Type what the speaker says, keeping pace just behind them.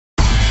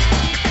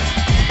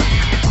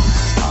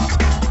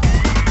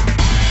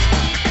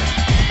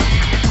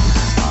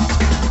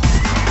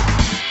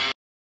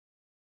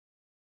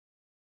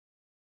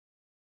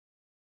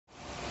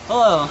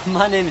Hello,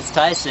 my name is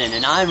Tyson,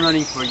 and I'm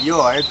running for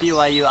your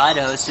BYU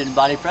Idaho Student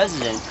Body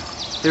President.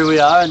 Here we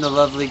are in the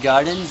lovely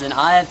gardens, and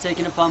I have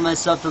taken upon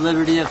myself the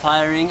liberty of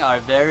hiring our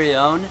very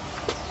own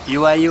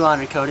BYU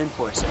Honor Code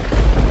Enforcer.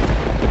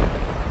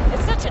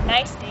 It's such a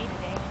nice day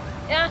today.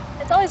 Yeah,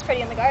 it's always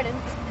pretty in the garden.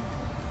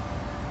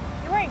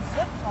 You're wearing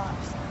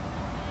flip-flops.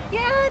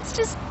 Yeah, it's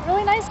just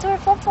really nice to wear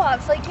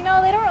flip-flops. Like, you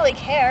know, they don't really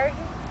care.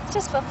 It's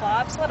just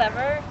flip-flops,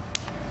 whatever.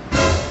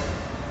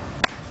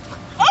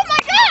 Oh my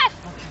God!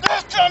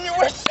 This time you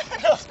wear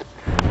sandals!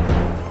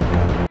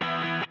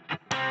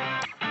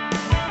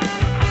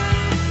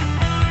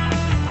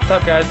 What's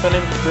up, guys? My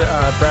name's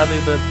Bradley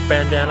the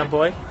Bandana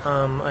Boy.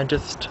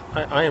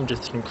 I am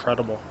just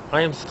incredible.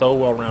 I am so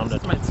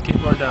well-rounded. My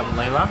skateboard,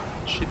 Layla.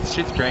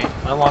 She's great.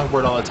 I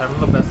longboard all the time.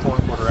 I'm the best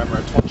longboarder ever.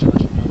 I told you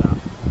that you know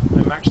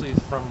that. I'm actually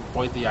from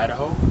Boise,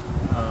 Idaho.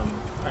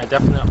 I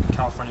definitely not from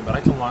California, but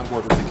I can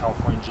longboard with the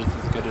Californians just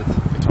as good as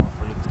the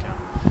Californians can.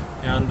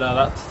 And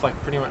that's like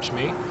pretty much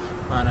me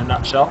in a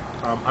nutshell.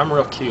 I'm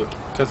real cute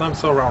because I'm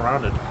so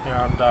well-rounded,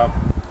 and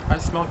I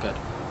smell good.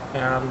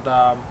 And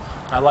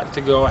I like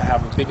to go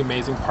have big,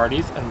 amazing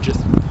parties and just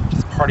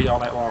party all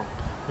night long.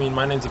 I mean,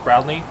 my name's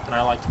Bradley, and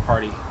I like to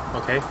party.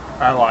 Okay,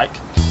 I like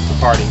to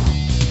party.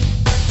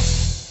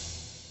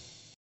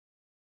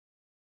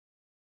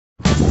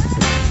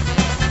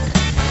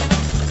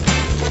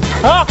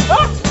 Ah!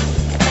 Ah!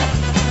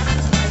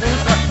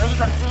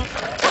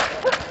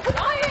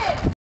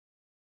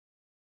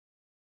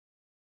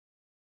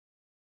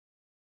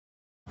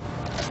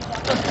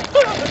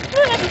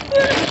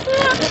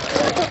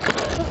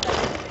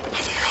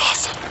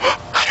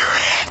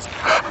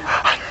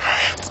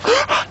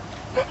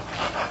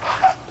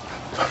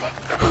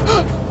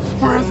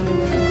 Where is it?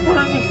 Where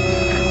are you?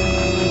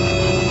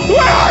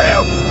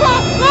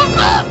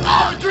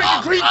 I'm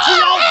drinking green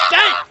tea all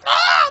day!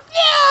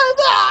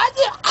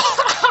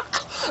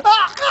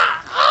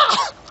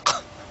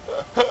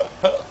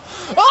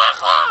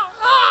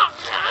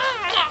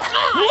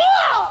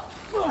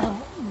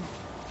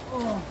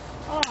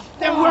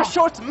 Then wear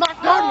shorts in my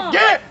garden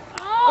again!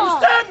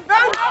 Understand,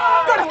 baby?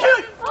 I'm gonna kill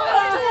you!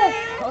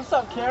 What's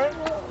up, Karen?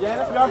 You ain't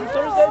up for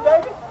Thursday,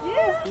 baby?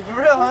 Yeah. Keep it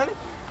real, honey.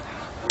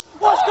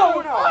 What's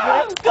going on,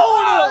 man? What's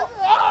going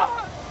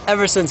on?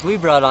 Ever since we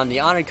brought on the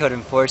Honor Code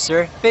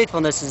Enforcer,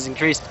 faithfulness has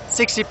increased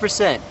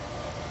 60%.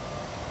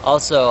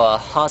 Also,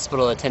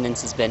 hospital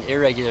attendance has been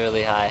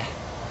irregularly high.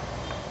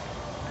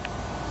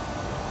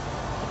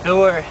 If it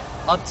were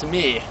up to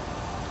me,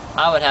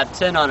 I would have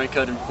 10 Honor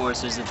Code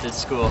Enforcers at this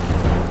school.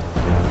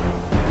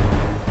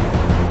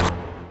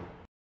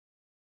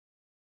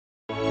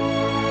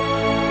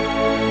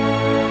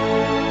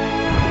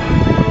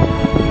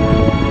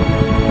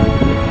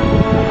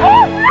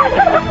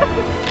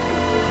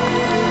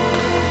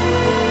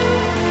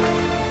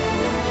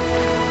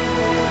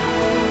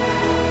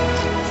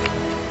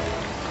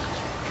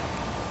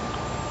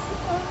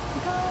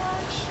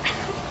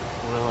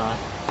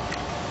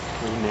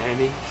 Will you marry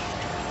me?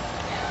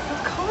 Of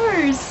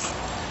course.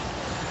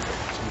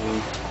 I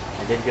mean,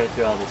 I did go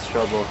through all this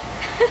trouble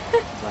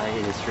buying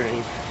you this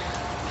ring.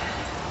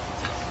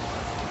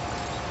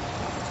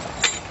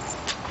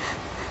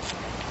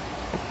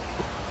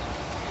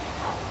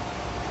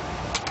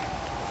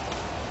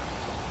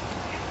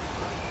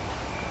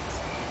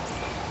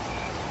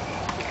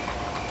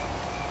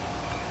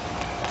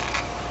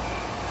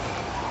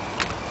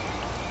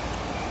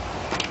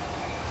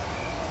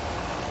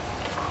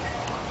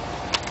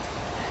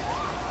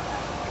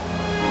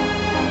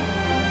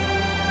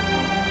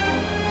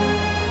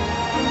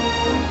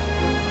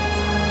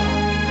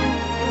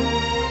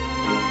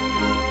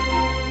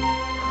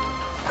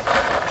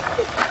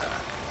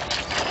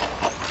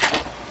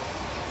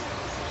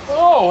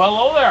 Oh,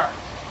 hello there.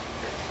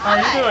 How are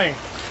you doing?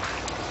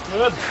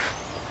 Good.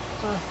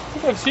 I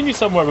think I've seen you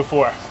somewhere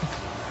before.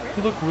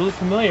 You look really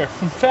familiar.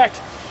 In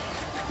fact,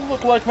 you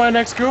look like my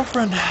next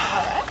girlfriend.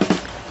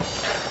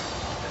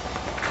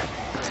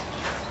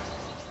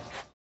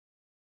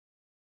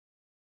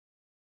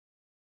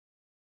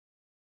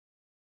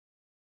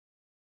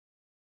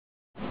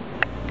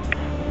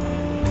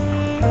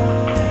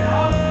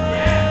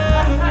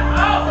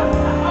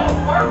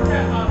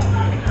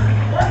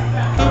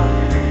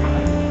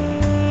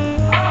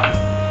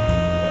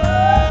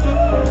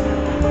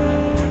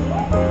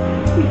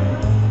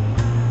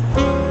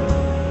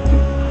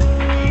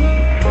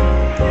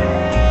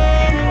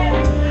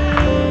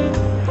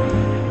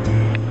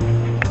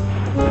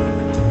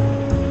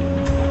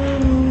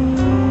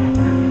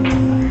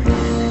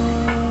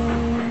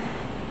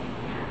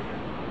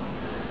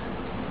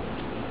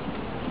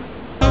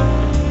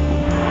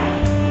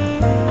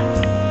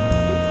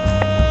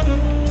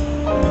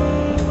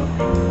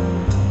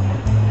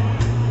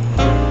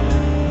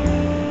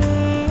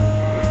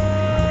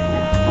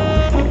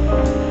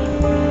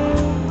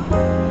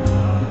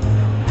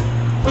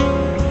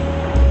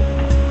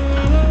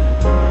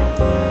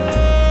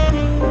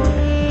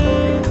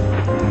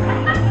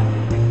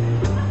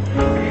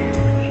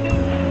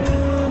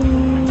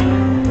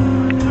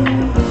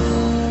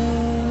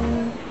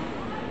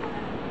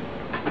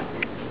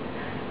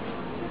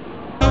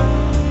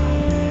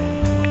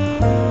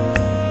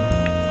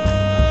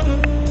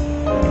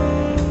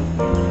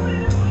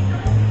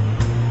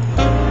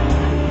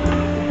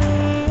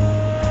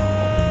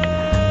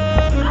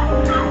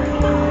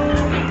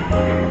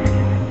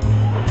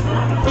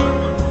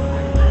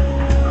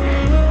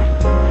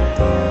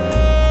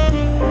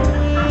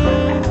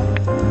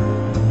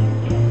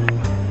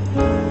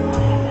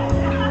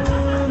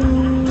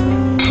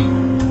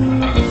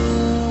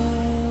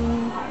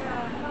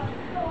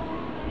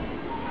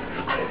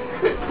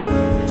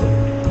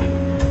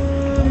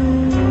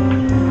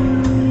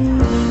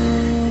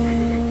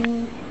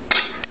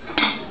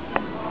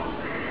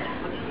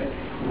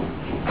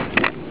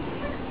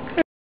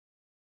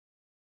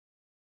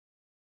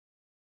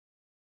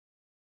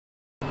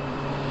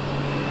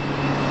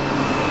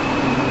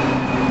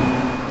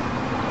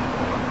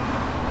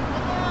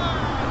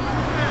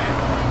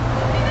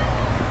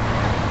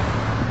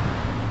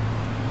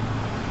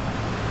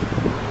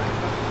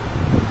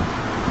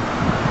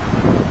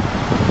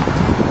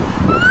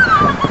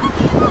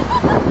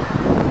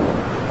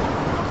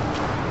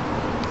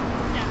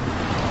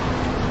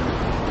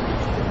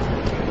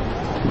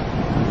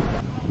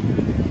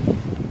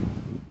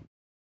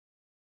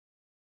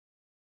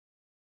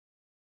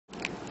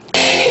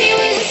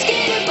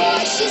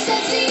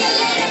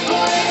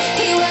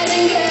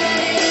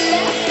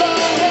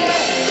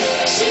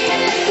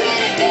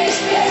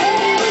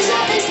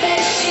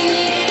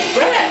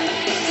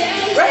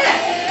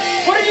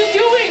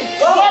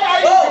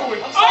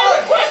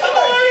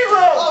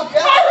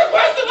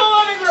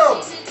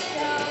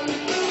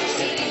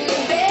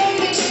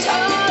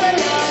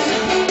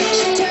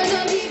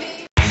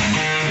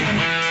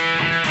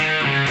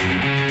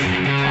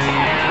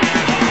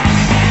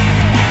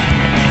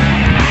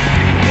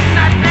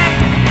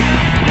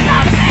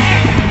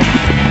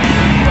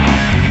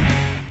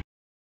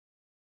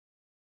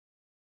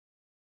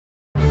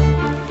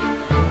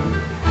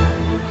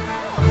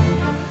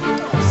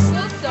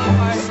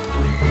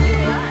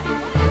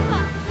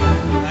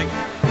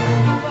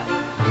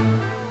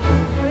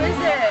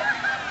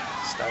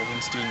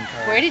 the student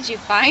card. Where did you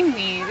find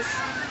these?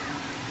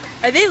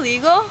 Are they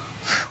legal?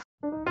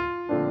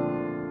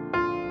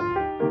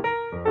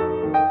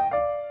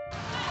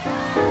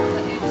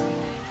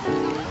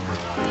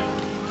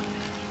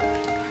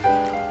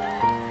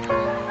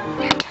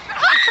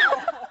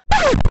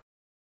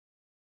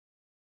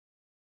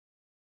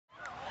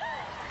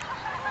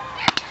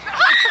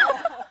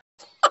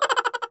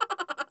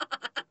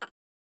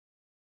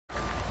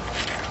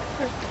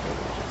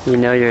 You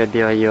know you're at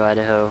BYU,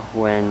 Idaho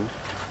when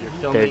You're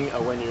filming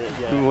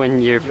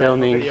when you're you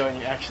filming video and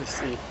you actually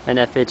see. an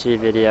FHE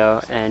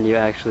video and you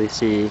actually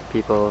see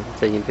people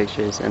taking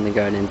pictures in the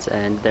gardens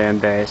and they're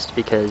embarrassed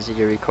because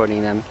you're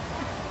recording them,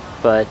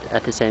 but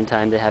at the same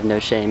time they have no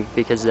shame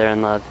because they're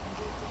in love.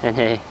 And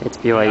hey, it's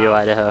BYU,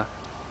 Idaho.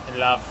 In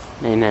love.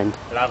 Amen.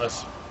 Love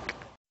us.